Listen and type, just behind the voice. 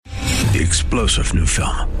The explosive new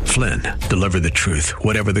film, Flynn, deliver the truth,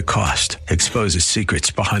 whatever the cost, exposes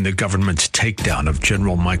secrets behind the government's takedown of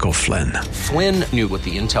General Michael Flynn. Flynn knew what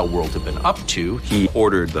the intel world had been up to. He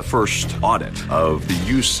ordered the first audit of the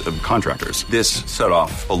use of contractors. This set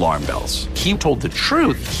off alarm bells. He told the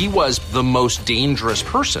truth. He was the most dangerous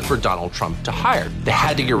person for Donald Trump to hire. They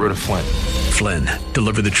had to get rid of Flynn. Flynn,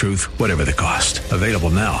 deliver the truth, whatever the cost. Available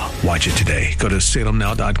now. Watch it today. Go to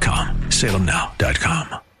salemnow.com.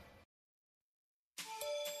 salemnow.com.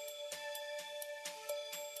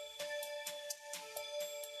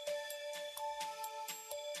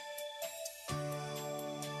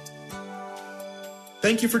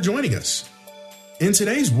 Thank you for joining us. In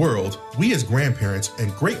today's world, we as grandparents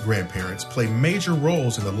and great-grandparents play major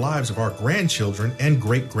roles in the lives of our grandchildren and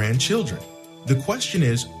great-grandchildren. The question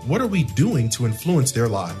is, what are we doing to influence their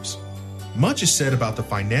lives? Much is said about the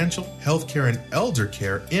financial, healthcare, and elder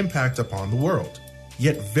care impact upon the world.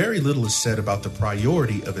 Yet very little is said about the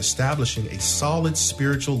priority of establishing a solid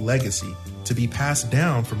spiritual legacy to be passed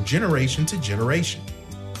down from generation to generation,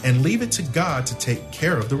 and leave it to God to take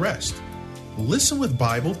care of the rest. Listen with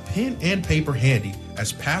Bible, pen, and paper handy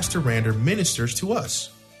as Pastor Rander ministers to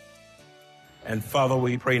us. And Father,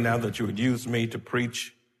 we pray now that you would use me to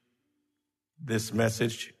preach this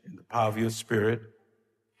message in the power of your Spirit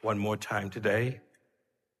one more time today.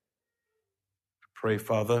 I pray,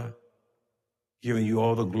 Father, giving you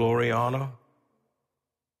all the glory, honor,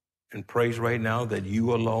 and praise right now that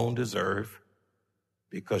you alone deserve,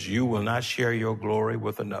 because you will not share your glory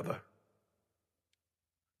with another.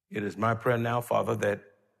 It is my prayer now, Father, that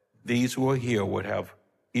these who are here would have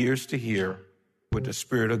ears to hear what the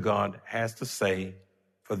Spirit of God has to say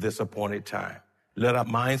for this appointed time. Let our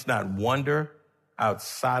minds not wander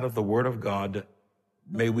outside of the Word of God.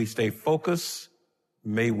 May we stay focused.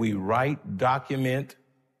 May we write, document,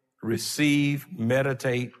 receive,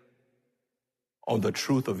 meditate on the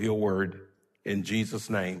truth of your Word in Jesus'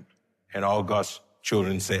 name. And all God's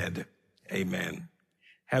children said, amen.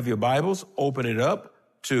 Have your Bibles, open it up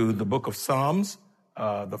to the book of Psalms,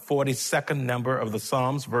 the 42nd number of the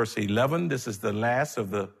Psalms, verse 11. This is the last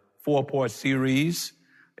of the 4-part series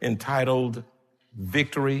entitled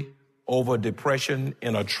Victory Over Depression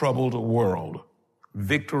in a Troubled World.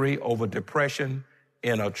 Victory over depression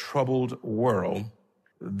in a troubled world.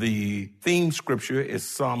 The theme scripture is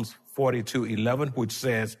Psalms 42:11, which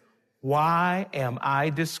says, "Why am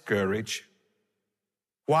I discouraged?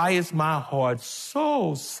 Why is my heart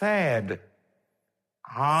so sad?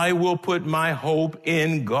 I will put my hope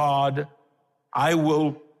in God. I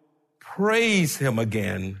will praise him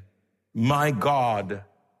again, my God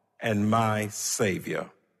and my Savior."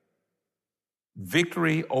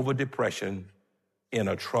 Victory over depression in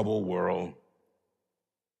a troubled world.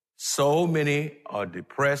 So many are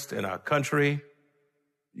depressed in our country.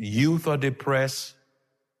 Youth are depressed.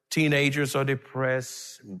 Teenagers are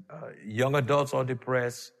depressed. Young adults are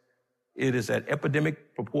depressed. It is at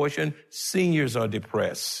epidemic proportion. Seniors are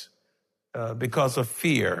depressed because of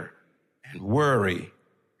fear and worry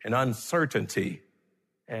and uncertainty.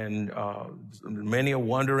 And many are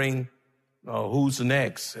wondering who's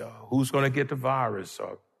next, who's going to get the virus,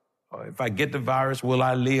 or if I get the virus, will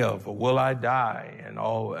I live or will I die? And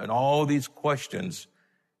all these questions.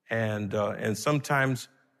 And sometimes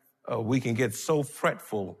we can get so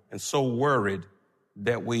fretful and so worried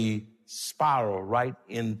that we spiral right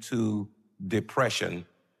into depression.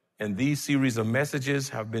 And these series of messages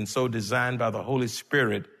have been so designed by the Holy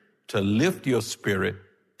Spirit to lift your spirit,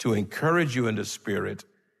 to encourage you in the spirit,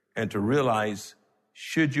 and to realize,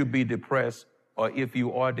 should you be depressed, or if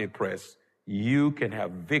you are depressed, you can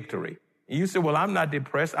have victory. And you say, well, I'm not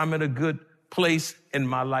depressed. I'm in a good place in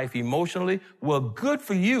my life emotionally. Well, good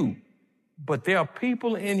for you. But there are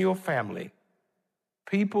people in your family,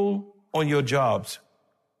 people on your jobs,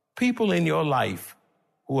 people in your life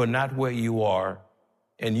who are not where you are,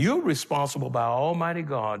 and you're responsible by Almighty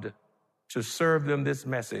God to serve them this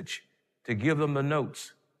message, to give them the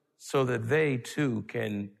notes so that they too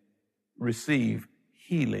can receive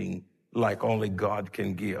healing like only God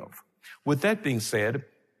can give. With that being said,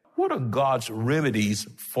 what are God's remedies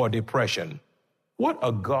for depression? What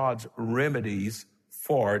are God's remedies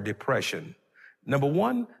for depression? Number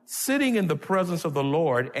one, sitting in the presence of the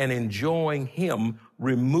Lord and enjoying him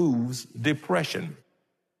removes depression.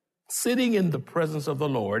 Sitting in the presence of the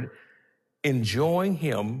Lord, enjoying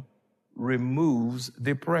him removes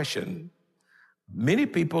depression. Many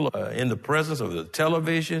people are in the presence of the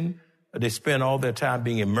television. They spend all their time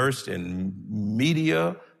being immersed in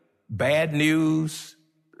media, bad news,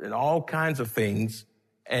 and all kinds of things.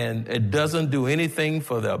 And it doesn't do anything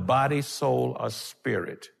for their body, soul, or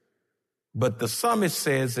spirit. But the psalmist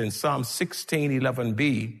says in Psalm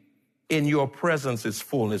 16:11b, in your presence is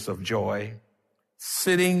fullness of joy.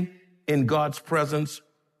 Sitting in God's presence,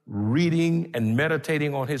 reading and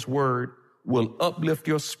meditating on his word will uplift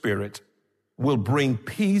your spirit, will bring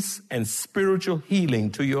peace and spiritual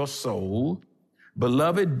healing to your soul.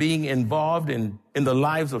 Beloved, being involved in the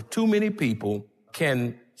lives of too many people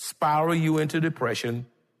can spiral you into depression.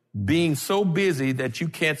 Being so busy that you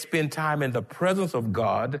can't spend time in the presence of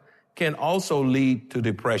God can also lead to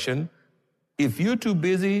depression. If you're too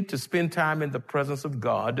busy to spend time in the presence of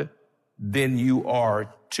God, then you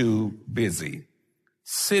are too busy.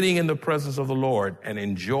 Sitting in the presence of the Lord and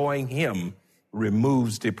enjoying him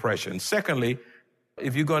removes depression. Secondly,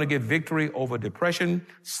 if you're going to get victory over depression,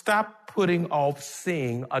 stop putting off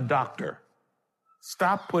seeing a doctor.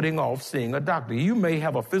 Stop putting off seeing a doctor. You may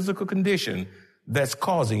have a physical condition that's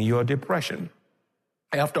causing your depression.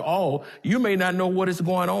 After all, you may not know what is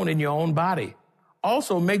going on in your own body.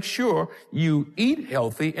 Also, make sure you eat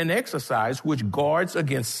healthy and exercise, which guards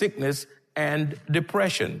against sickness and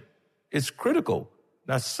depression. It's critical.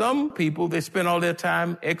 Now, some people, they spend all their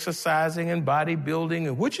time exercising and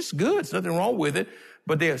bodybuilding, which is good. There's nothing wrong with it.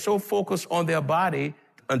 But they're so focused on their body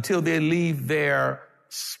until they leave their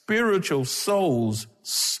spiritual souls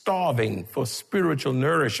starving for spiritual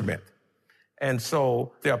nourishment. And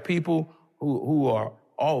so there are people who are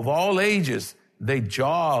of all ages. They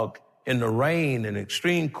jog in the rain and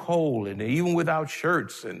extreme cold, and even without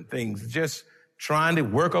shirts and things, just trying to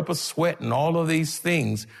work up a sweat and all of these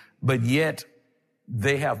things. But yet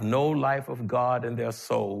they have no life of God in their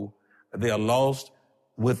soul. They are lost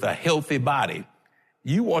with a healthy body.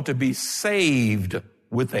 You want to be saved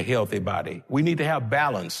with a healthy body. We need to have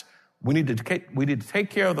balance. We need to take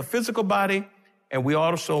care of the physical body, and we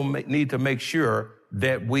also need to make sure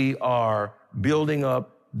that we are building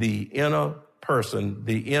up the inner person,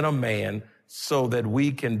 the inner man, so that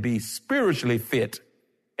we can be spiritually fit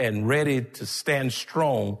and ready to stand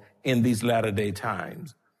strong in these latter day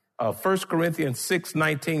times. 1 Corinthians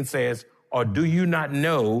 6:19 says, or do you not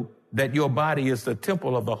know that your body is the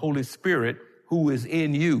temple of the Holy Spirit who is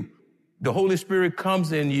in you? The Holy Spirit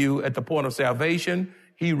comes in you at the point of salvation.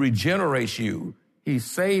 He regenerates you. He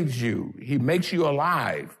saves you. He makes you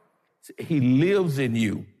alive. He lives in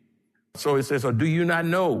you. So it says, or do you not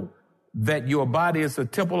know that your body is the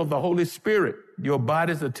temple of the Holy Spirit? Your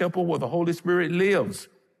body is the temple where the Holy Spirit lives,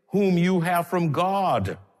 whom you have from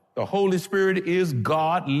God. The Holy Spirit is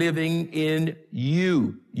God living in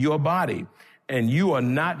you, your body, and you are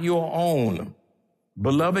not your own.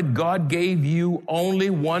 Beloved, God gave you only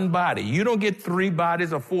one body. You don't get 3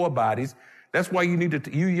 bodies or 4 bodies. That's why you need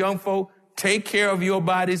to, you young folk, take care of your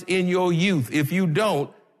bodies in your youth. If you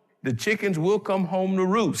don't, the chickens will come home to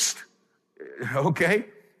roost. Okay?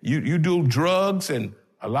 You do drugs and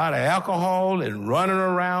a lot of alcohol and running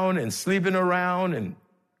around and sleeping around and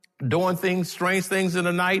doing things, strange things in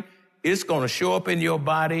the night. It's going to show up in your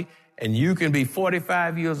body, and you can be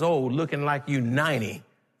 45 years old looking like you're 90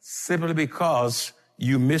 simply because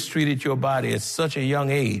you mistreated your body at such a young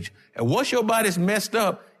age. And once your body's messed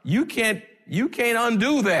up, you can't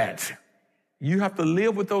undo that. You have to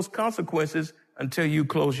live with those consequences until you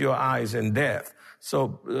close your eyes in death.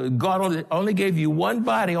 So God only gave you one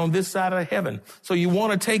body on this side of heaven. So you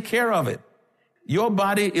want to take care of it. Your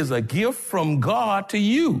body is a gift from God to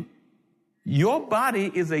you. Your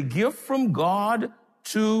body is a gift from God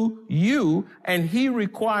to you, and he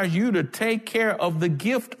requires you to take care of the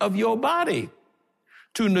gift of your body.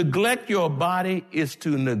 To neglect your body is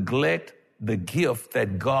to neglect the gift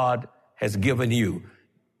that God has given you.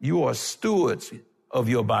 You are stewards of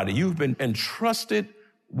your body. You've been entrusted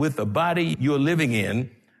with the body you're living in.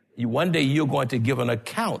 One day you're going to give an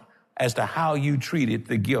account as to how you treated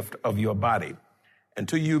the gift of your body. And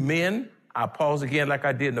to you men, I pause again like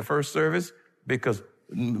I did in the first service, because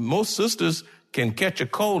most sisters can catch a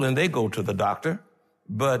cold and they go to the doctor.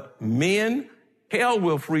 But men, hell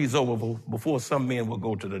will freeze over before some men will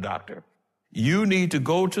go to the doctor. You need to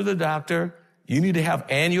go to the doctor. You need to have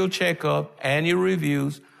annual checkup, annual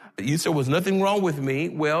reviews. You said, was nothing wrong with me.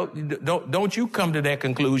 Well, don't you come to that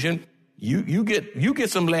conclusion. You get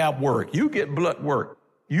some lab work. You get blood work.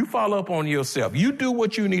 You follow up on yourself. You do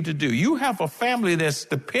what you need to do. You have a family that's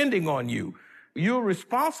depending on you. You're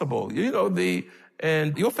responsible,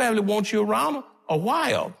 and your family wants you around a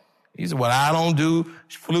while. He said, well, I don't do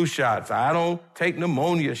flu shots. I don't take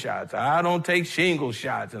pneumonia shots. I don't take shingle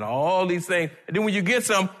shots and all these things. And then when you get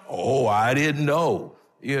some, oh, I didn't know.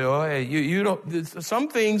 You don't, some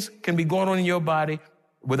things can be going on in your body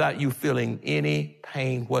without you feeling any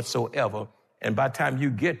pain whatsoever. And by the time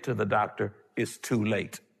you get to the doctor, it's too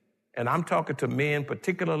late. And I'm talking to men,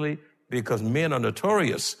 particularly because men are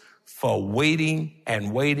notorious for waiting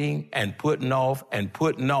and waiting and putting off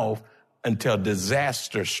until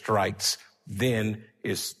disaster strikes. Then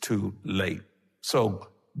it's too late. So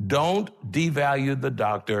don't devalue the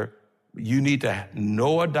doctor. You need to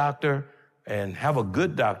know a doctor and have a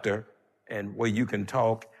good doctor and where you can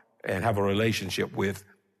talk and have a relationship with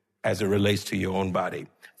as it relates to your own body.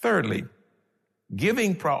 Thirdly,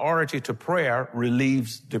 giving priority to prayer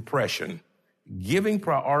relieves depression. Giving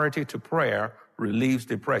priority to prayer relieves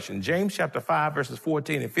depression. James chapter 5, verses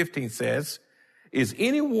 14 and 15 says, "Is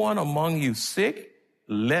anyone among you sick?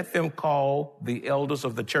 Let them call the elders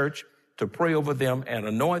of the church to pray over them and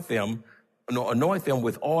anoint them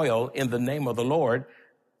with oil in the name of the Lord.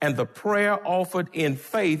 And the prayer offered in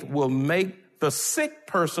faith will make the sick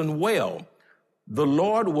person well. The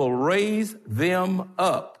Lord will raise them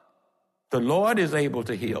up." The Lord is able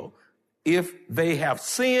to heal. If they have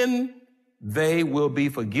sinned, they will be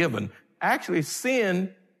forgiven. Actually,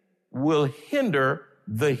 sin will hinder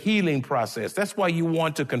the healing process. That's why you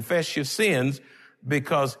want to confess your sins,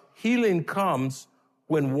 because healing comes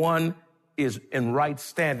when one is in right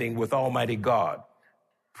standing with Almighty God.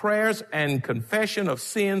 Prayers and confession of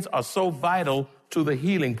sins are so vital to the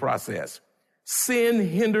healing process. Sin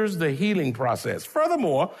hinders the healing process.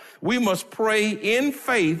 Furthermore, we must pray in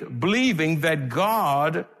faith, believing that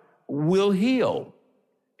God will heal.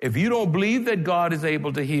 If you don't believe that God is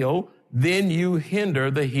able to heal, then you hinder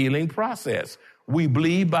the healing process. We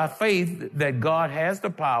believe by faith that God has the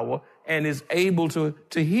power and is able to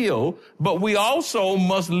heal, but we also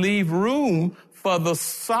must leave room for the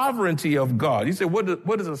sovereignty of God. You say, what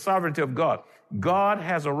is the sovereignty of God? God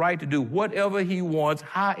has a right to do whatever he wants,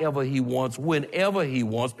 however he wants, whenever he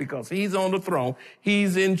wants, because he's on the throne,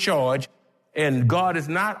 he's in charge, and God is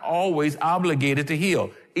not always obligated to heal.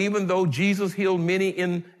 Even though Jesus healed many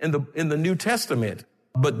in the New Testament,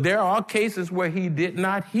 but there are cases where he did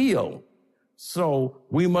not heal. So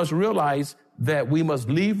we must realize that we must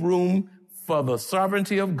leave room for the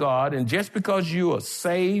sovereignty of God. And just because you are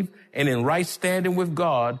saved and in right standing with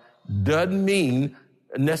God doesn't mean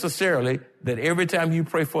necessarily that every time you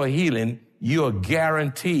pray for a healing, you are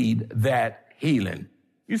guaranteed that healing.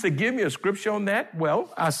 You say, give me a scripture on that?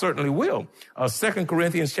 Well, I certainly will. 2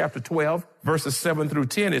 Corinthians chapter 12, verses 7 through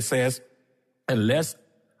 10, it says, "Unless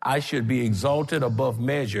I should be exalted above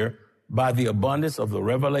measure by the abundance of the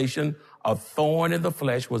revelation, a thorn in the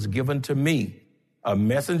flesh was given to me, a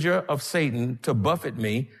messenger of Satan to buffet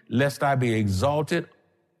me, lest I be exalted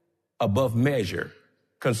above measure.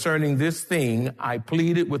 Concerning this thing, I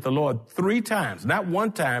pleaded with the Lord 3 times, not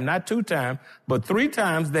 1 time, not 2 times, but 3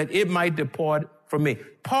 times, that it might depart from me."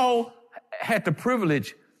 Paul had the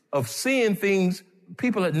privilege of seeing things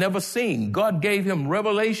people had never seen. God gave him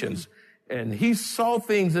revelations, and he saw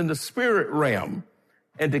things in the spirit realm.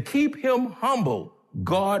 And to keep him humble,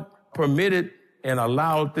 God permitted and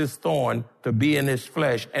allowed this thorn to be in his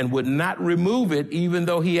flesh and would not remove it, even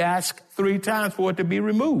though he asked 3 times for it to be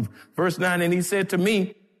removed. Verse 9, "And he said to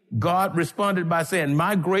me," God responded by saying,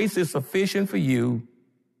 "My grace is sufficient for you,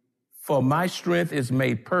 for my strength is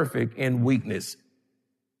made perfect in weakness."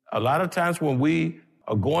 A lot of times when we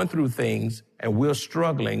are going through things and we're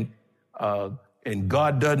struggling, and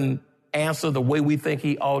God doesn't answer the way we think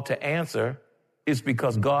he ought to answer, it's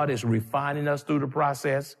because God is refining us through the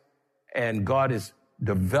process, and God is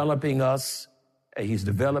developing us. He's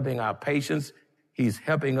developing our patience. He's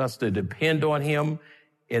helping us to depend on him.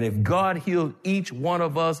 And if God healed each one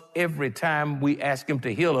of us every time we ask him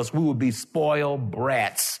to heal us, we would be spoiled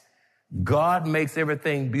brats. God makes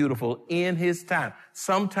everything beautiful in his time.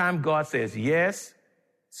 Sometimes God says yes.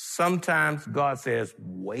 Sometimes God says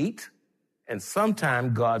wait. And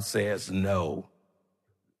sometimes God says no.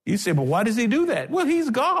 You say, but why does he do that? Well, he's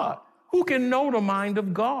God. Who can know the mind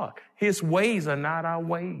of God? His ways are not our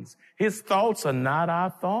ways. His thoughts are not our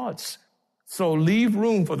thoughts. So leave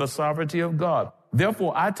room for the sovereignty of God.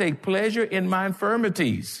 Therefore, I take pleasure in my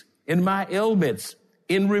infirmities, in my ailments,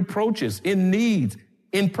 in reproaches, in needs,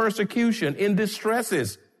 in persecution, in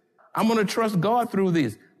distresses. I'm going to trust God through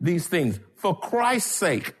these things for Christ's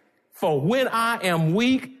sake. For when I am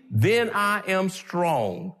weak, then I am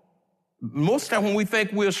strong. Most of the time when we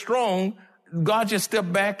think we're strong, God just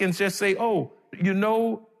step back and just say, "Oh, you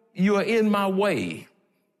know, you are in my way.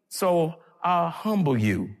 So I'll humble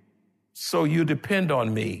you. So you depend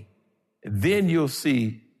on me. Then you'll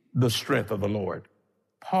see the strength of the Lord."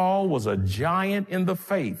 Paul was a giant in the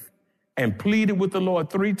faith and pleaded with the Lord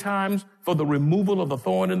 3 times for the removal of the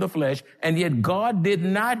thorn in the flesh. And yet God did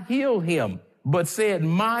not heal him, but said,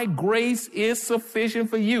 "My grace is sufficient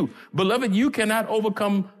for you." Beloved, you cannot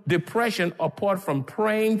overcome depression apart from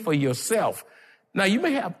praying for yourself. Now, you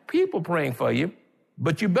may have people praying for you,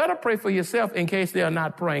 but you better pray for yourself in case they're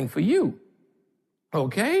not praying for you.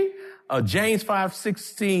 Okay? James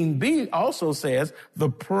 5:16b also says the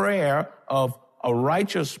prayer of a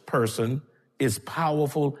righteous person is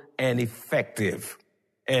powerful and effective.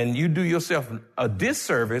 And you do yourself a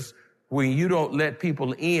disservice when you don't let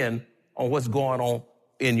people in on what's going on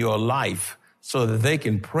in your life so that they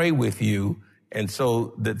can pray with you and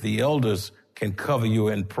so that the elders can cover you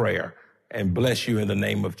in prayer and bless you in the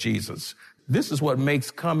name of Jesus. This is what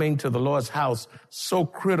makes coming to the Lord's house so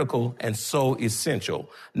critical and so essential.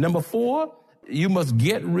 Number 4, you must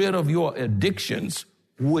get rid of your addictions,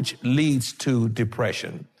 which leads to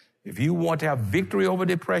depression. If you want to have victory over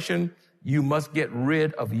depression, you must get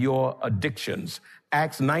rid of your addictions.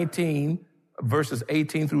 Acts 19, verses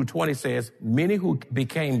 18 through 20 says, many who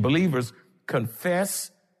became believers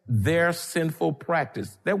confess their sinful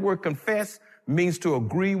practice. That word confess means to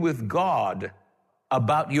agree with God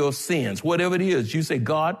about your sins. Whatever it is, you say,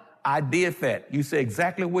 God, I did that. You say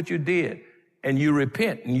exactly what you did, and you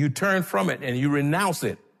repent, and you turn from it, and you renounce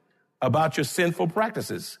it about your sinful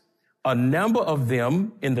practices. A number of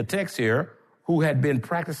them in the text here who had been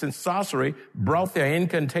practicing sorcery brought their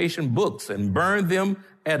incantation books and burned them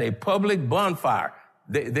at a public bonfire.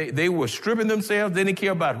 They were stripping themselves. They didn't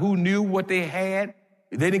care about who knew what they had.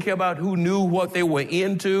 They didn't care about who knew what they were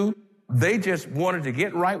into. They just wanted to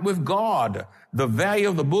get right with God. The value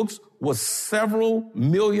of the books was several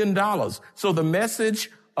 $million. So the message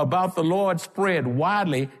about the Lord spread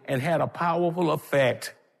widely and had a powerful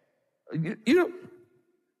effect. You know,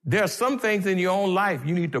 there are some things in your own life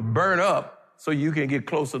you need to burn up so you can get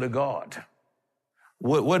closer to God.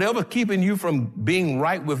 Whatever keeping you from being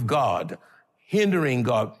right with God, hindering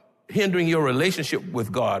your relationship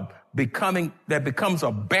with God, that becomes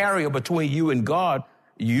a barrier between you and God,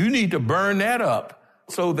 you need to burn that up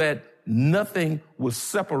so that nothing will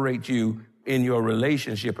separate you in your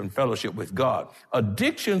relationship and fellowship with God.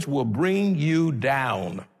 Addictions will bring you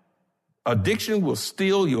down. Addiction will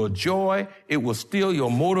steal your joy. It will steal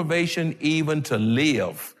your motivation even to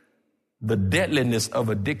live. The deadliness of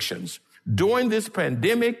addictions. During this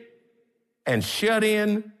pandemic and shut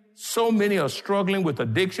in, so many are struggling with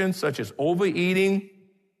addictions such as overeating.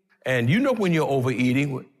 And you know when you're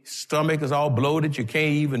overeating, stomach is all bloated. You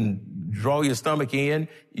can't even draw your stomach in.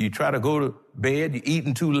 You try to go to bed. You're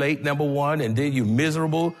eating too late, number one, and then you're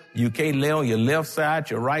miserable. You can't lay on your left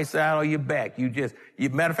side, your right side, or your back.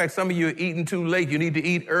 Matter of fact, some of you are eating too late. You need to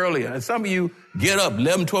eat earlier. And some of you get up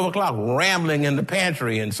 11, 12 o'clock, rambling in the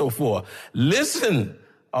pantry and so forth. Listen,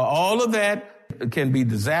 all of that can be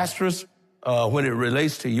disastrous when it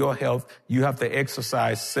relates to your health. You have to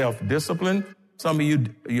exercise self-discipline. Some of you,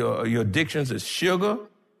 your addictions is sugar,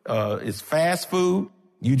 it's fast food.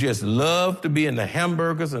 You just love to be in the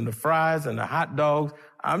hamburgers and the fries and the hot dogs.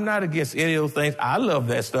 I'm not against any of those things. I love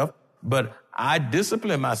that stuff, but I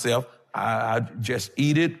discipline myself. I just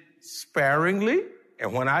eat it sparingly.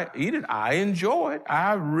 And when I eat it, I enjoy it.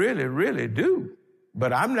 I really, really do.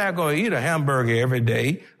 But I'm not going to eat a hamburger every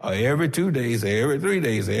day or every 2 days or every 3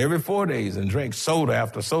 days or every 4 days and drink soda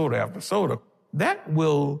after soda after soda. That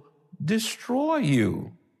will destroy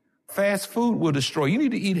you. Fast food will destroy you. You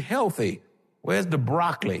need to eat healthy. Where's the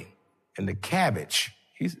broccoli and the cabbage,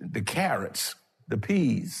 the carrots, the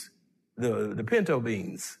peas, the pinto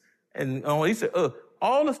beans? And he said,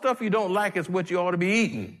 all the stuff you don't like is what you ought to be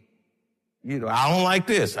eating. You know, I don't like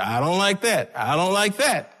this. I don't like that. I don't like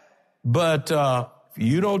that. But if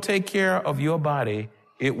you don't take care of your body,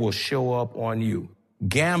 it will show up on you.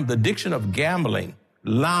 The addiction of gambling,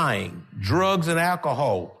 lying, drugs, and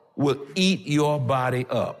alcohol will eat your body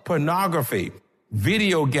up. Pornography,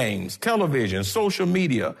 video games, television, social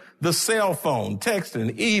media, the cell phone,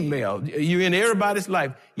 texting, email. You're in everybody's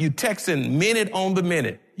life. You texting minute on the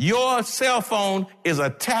minute. Your cell phone is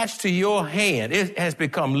attached to your hand. It has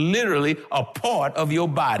become literally a part of your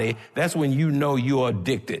body. That's when you know you're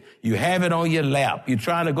addicted. You have it on your lap. You're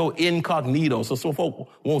trying to go incognito so folk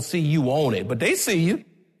won't see you on it, but they see you.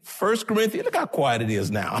 1 Corinthians, look how quiet it is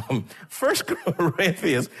now. 1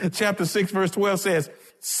 Corinthians chapter 6, verse 12 says,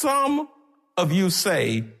 some of you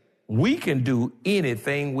say, we can do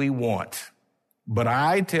anything we want. But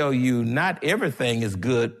I tell you, not everything is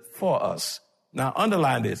good for us. Now,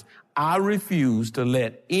 underline this. I refuse to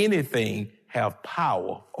let anything have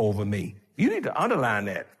power over me. You need to underline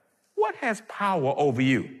that. What has power over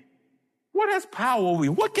you? What has power over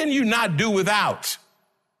you? What can you not do without?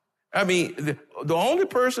 I mean, the only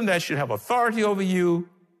person that should have authority over you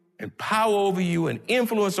and power over you and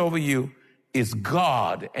influence over you is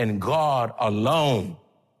God and God alone.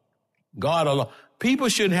 God alone. People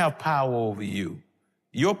shouldn't have power over you.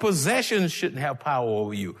 Your possessions shouldn't have power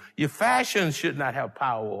over you. Your fashion should not have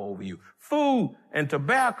power over you. Food and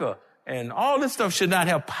tobacco and all this stuff should not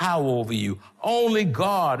have power over you. Only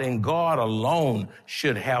God and God alone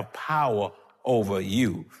should have power over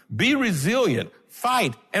you. Be resilient,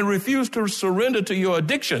 fight, and refuse to surrender to your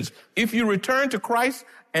addictions. If you return to Christ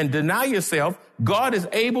and deny yourself, God is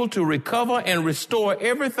able to recover and restore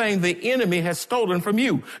everything the enemy has stolen from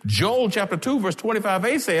you. Joel chapter 2 verse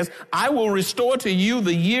 25a says, I will restore to you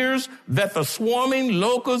the years that the swarming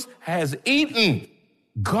locust has eaten.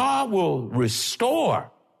 God will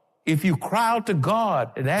restore if you cry out to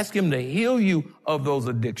God and ask him to heal you of those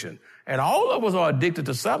addictions. And all of us are addicted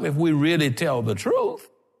to something if we really tell the truth.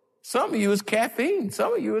 Some of you is caffeine.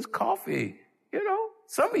 Some of you is coffee.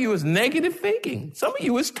 Some of you is negative thinking. Some of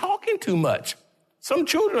you is talking too much. Some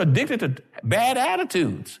children are addicted to bad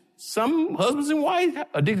attitudes. Some husbands and wives are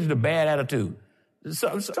addicted to bad attitude.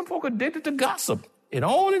 Some folk are addicted to gossip. And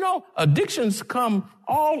on and on. Addictions come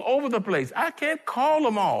all over the place. I can't call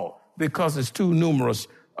them all because it's too numerous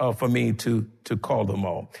for me to call them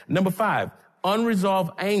all. Number 5,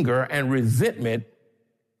 unresolved anger and resentment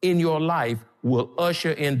in your life will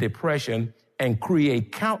usher in depression and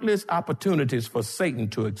create countless opportunities for Satan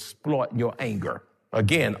to exploit your anger.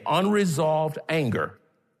 Again, unresolved anger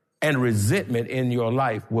and resentment in your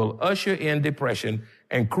life will usher in depression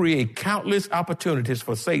and create countless opportunities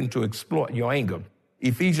for Satan to exploit your anger.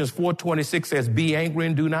 Ephesians 4:26 says, be angry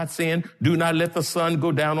and do not sin. Do not let the sun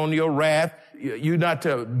go down on your wrath. You're not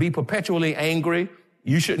to be perpetually angry.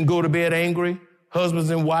 You shouldn't go to bed angry. Husbands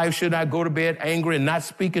and wives should not go to bed angry and not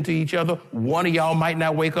speaking to each other. One of y'all might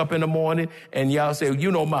not wake up in the morning and y'all say,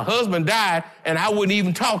 my husband died and I wouldn't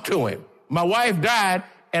even talk to him. My wife died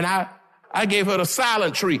and I gave her the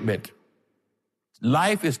silent treatment.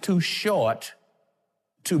 Life is too short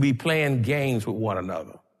to be playing games with one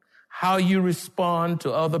another. How you respond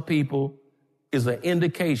to other people is an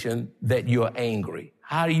indication that you're angry.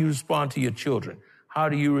 How do you respond to your children? How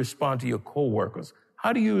do you respond to your coworkers?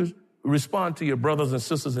 How do you respond to your brothers and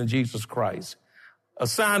sisters in Jesus Christ? A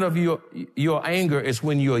sign of your anger is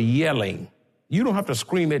when you're yelling. You don't have to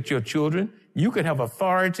scream at your children. You can have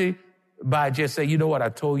authority by just saying, what I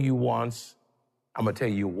told you once, I'm going to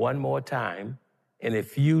tell you one more time. And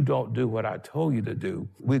if you don't do what I told you to do,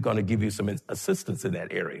 we're going to give you some assistance in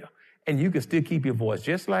that area. And you can still keep your voice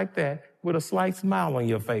just like that with a slight smile on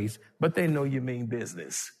your face, but they know you mean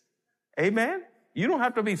business. Amen? You don't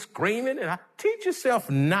have to be screaming. And teach yourself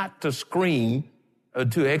not to scream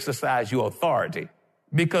to exercise your authority,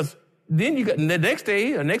 because then the next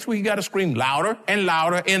day or next week, you got to scream louder and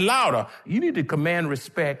louder and louder. You need to command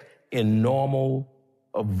respect in normal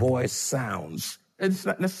voice sounds. It's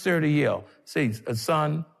not necessary to yell. Say a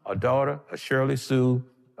son, a daughter, a Shirley Sue,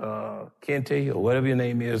 Kente, or whatever your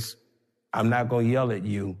name is. I'm not going to yell at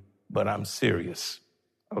you, but I'm serious.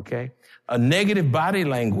 Okay? A negative body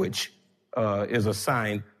language is a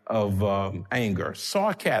sign of anger.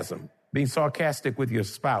 Sarcasm, being sarcastic with your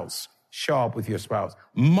spouse, sharp with your spouse.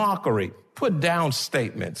 Mockery, put down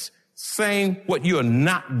statements. Saying what you're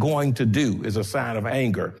not going to do is a sign of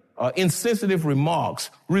anger. Insensitive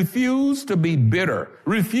remarks. Refuse to be bitter.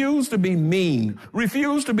 Refuse to be mean.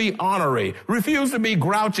 Refuse to be ornery. Refuse to be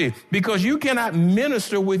grouchy, because you cannot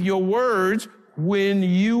minister with your words when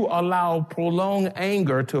you allow prolonged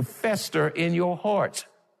anger to fester in your heart.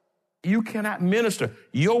 You cannot minister.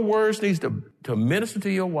 Your words need to minister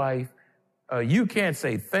to your wife. You can't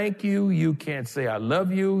say thank you. You can't say I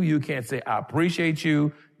love you. You can't say I appreciate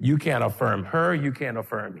you. You can't affirm her. You can't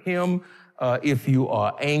affirm him if you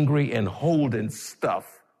are angry and holding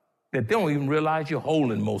stuff that they don't even realize you're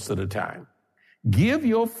holding most of the time. Give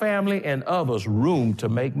your family and others room to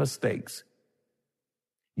make mistakes.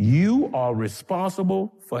 You are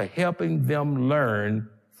responsible for helping them learn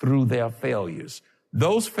through their failures.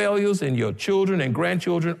 Those failures in your children and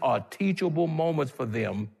grandchildren are teachable moments for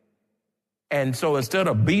them. And so instead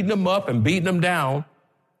of beating them up and beating them down,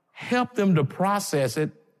 help them to process it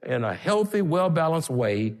in a healthy, well-balanced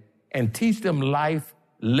way and teach them life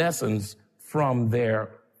lessons from their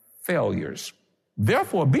failures.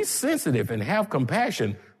 Therefore, be sensitive and have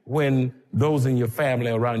compassion when those in your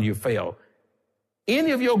family around you fail.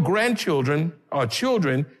 Any of your grandchildren or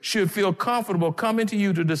children should feel comfortable coming to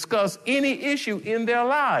you to discuss any issue in their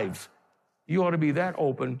lives. You ought to be that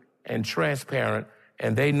open and transparent,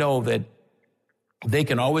 and they know that they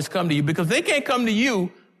can always come to you, because they can't come to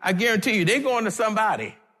you. I guarantee you, they're going to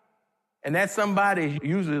somebody. And that somebody is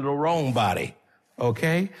usually the wrong body.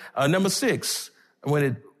 Okay? Number 6,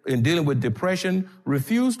 in dealing with depression,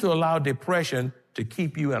 refuse to allow depression to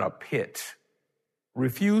keep you in a pit.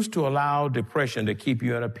 Refuse to allow depression to keep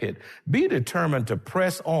you in a pit. Be determined to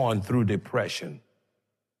press on through depression.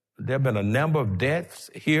 There have been a number of deaths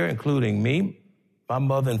here, including me. My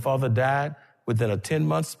mother and father died within a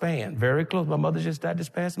 10-month span, very close. My mother just died this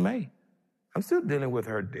past May. I'm still dealing with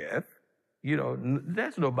her death. You know,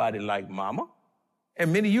 there's nobody like mama.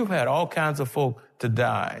 And many of you have had all kinds of folk to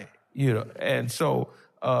die, you know. And so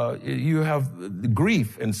you have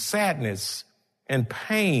grief and sadness and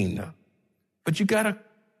pain. But you got to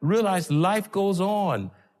realize life goes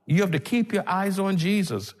on. You have to keep your eyes on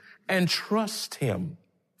Jesus and trust him.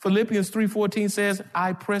 Philippians 3:14 says,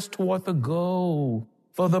 I press toward the goal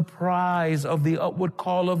for the prize of the upward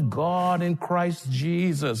call of God in Christ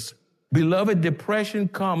Jesus. Beloved, depression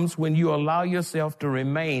comes when you allow yourself to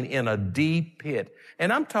remain in a deep pit.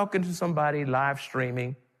 And I'm talking to somebody live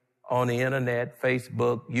streaming on the internet,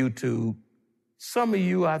 Facebook, YouTube. Some of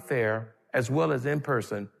you out there, as well as in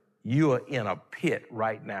person, you are in a pit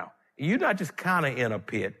right now. You're not just kind of in a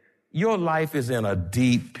pit. Your life is in a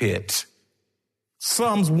deep pit.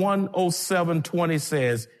 Psalms 107:20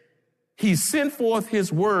 says, he sent forth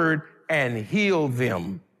his word and healed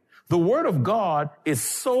them. The word of God is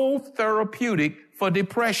so therapeutic for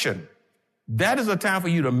depression. That is a time for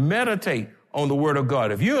you to meditate on the word of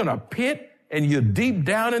God. If you're in a pit and you're deep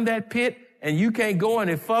down in that pit, and you can't go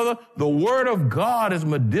any further, the word of God is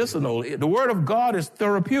medicinal. The word of God is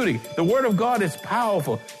therapeutic. The word of God is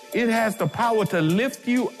powerful. It has the power to lift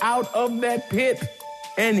you out of that pit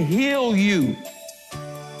and heal you.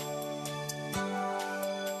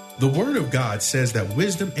 The word of God says that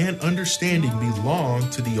wisdom and understanding belong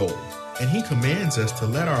to the old, and he commands us to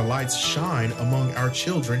let our lights shine among our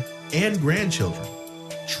children and grandchildren.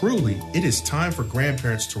 Truly, it is time for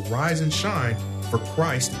grandparents to rise and shine for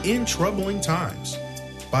Christ in troubling times.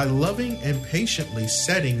 By loving and patiently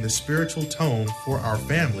setting the spiritual tone for our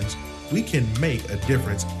families, we can make a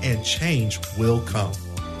difference and change will come.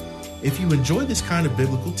 If you enjoy this kind of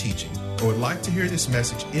biblical teaching or would like to hear this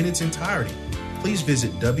message in its entirety, please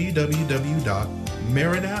visit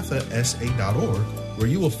www.maranathasa.org, where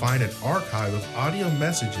you will find an archive of audio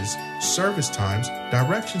messages, service times,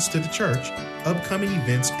 directions to the church, upcoming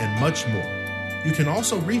events, and much more. You can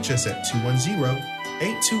also reach us at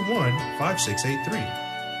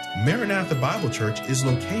 210-821-5683. Maranatha Bible Church is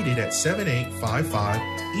located at 7855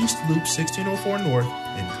 East Loop 1604 North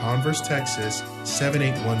in Converse, Texas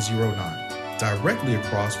 78109, directly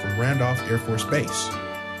across from Randolph Air Force Base.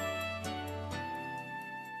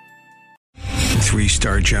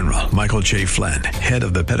 3-star General Michael J. Flynn, head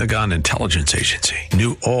of the Pentagon Intelligence Agency,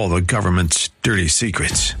 knew all the government's dirty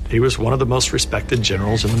secrets. He was one of the most respected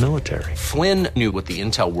generals in the military. Flynn knew what the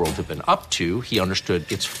intel world had been up to. He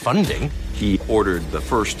understood its funding. He ordered the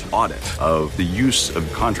first audit of the use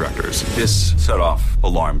of contractors. This set off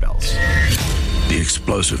alarm bells. The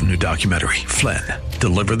explosive new documentary, Flynn,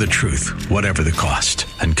 Deliver the Truth, Whatever the Cost,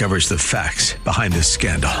 uncovers the facts behind this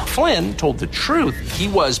scandal. Flynn told the truth. He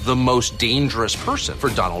was the most dangerous person for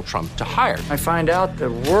Donald Trump to hire. I find out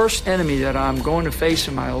the worst enemy that I'm going to face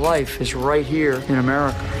in my life is right here in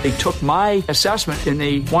America. They took my assessment and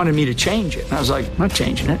they wanted me to change it. And I was like, I'm not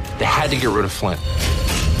changing it. They had to get rid of Flynn.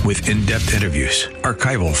 With in-depth interviews,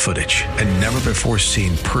 archival footage, and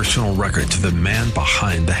never-before-seen personal records of the man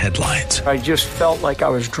behind the headlines. I just felt like I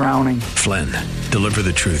was drowning. Flynn, Deliver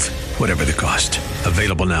the Truth, Whatever the Cost.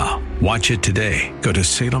 Available now. Watch it today. Go to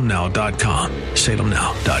salemnow.com.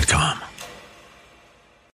 salemnow.com.